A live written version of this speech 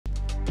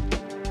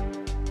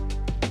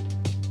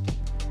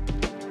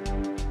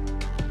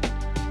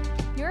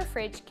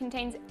fridge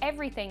contains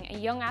everything a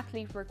young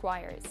athlete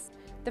requires.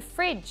 The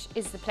fridge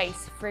is the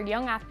place for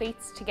young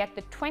athletes to get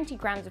the 20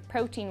 grams of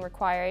protein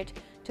required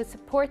to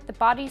support the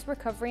body's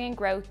recovery and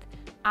growth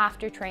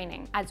after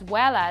training, as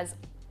well as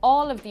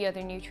all of the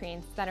other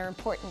nutrients that are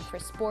important for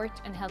sport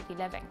and healthy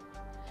living.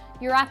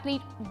 Your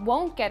athlete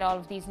won't get all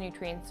of these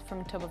nutrients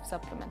from a tub of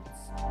supplements.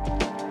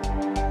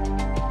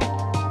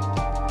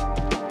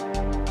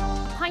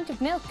 A pint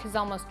of milk has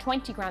almost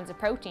 20 grams of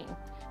protein,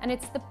 and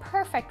it's the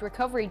perfect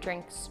recovery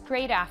drink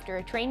straight after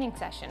a training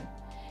session.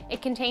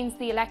 It contains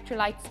the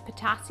electrolytes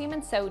potassium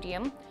and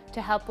sodium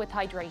to help with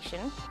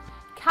hydration,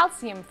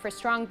 calcium for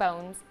strong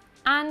bones,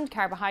 and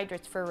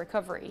carbohydrates for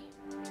recovery.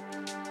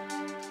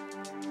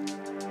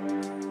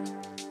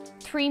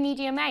 3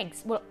 medium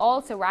eggs will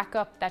also rack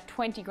up that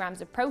 20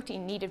 grams of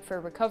protein needed for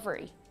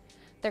recovery.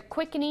 They're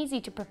quick and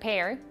easy to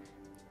prepare.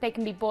 They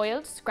can be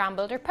boiled,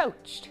 scrambled, or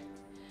poached.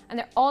 And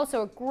they're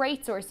also a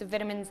great source of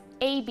vitamins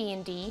A, B,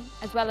 and D,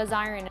 as well as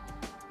iron.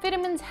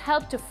 Vitamins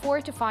help to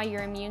fortify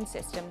your immune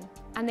system,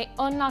 and they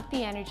unlock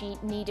the energy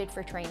needed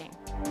for training.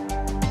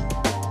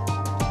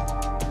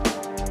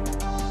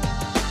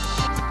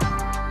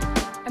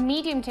 A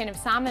medium tin of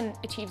salmon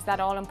achieves that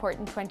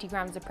all-important 20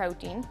 grams of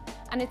protein,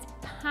 and it's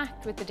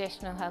packed with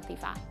additional healthy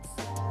fats.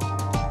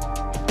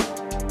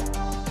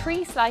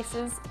 3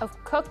 slices of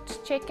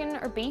cooked chicken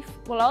or beef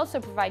will also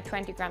provide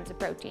 20 grams of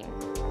protein.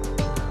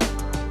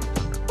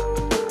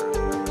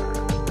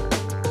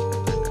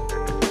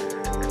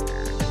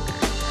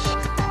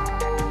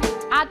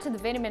 Add to the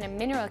vitamin and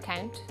mineral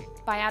count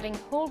by adding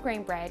whole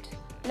grain bread,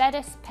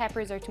 lettuce,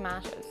 peppers, or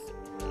tomatoes.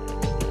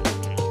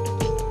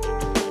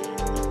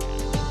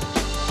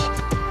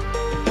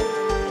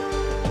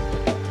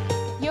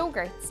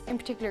 Yogurts, in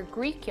particular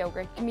Greek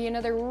yogurt, can be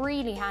another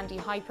really handy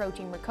high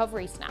protein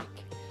recovery snack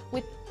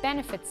with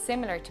benefits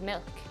similar to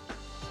milk.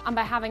 And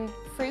by having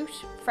fruit,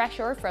 fresh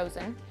or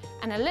frozen,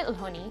 and a little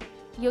honey,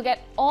 you'll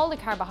get all the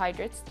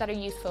carbohydrates that are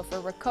useful for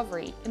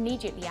recovery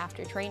immediately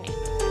after training.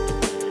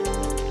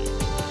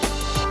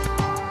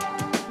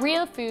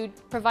 Real food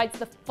provides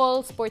the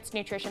full sports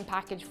nutrition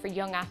package for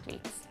young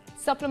athletes.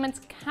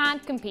 Supplements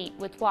can't compete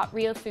with what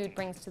real food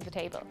brings to the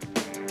table.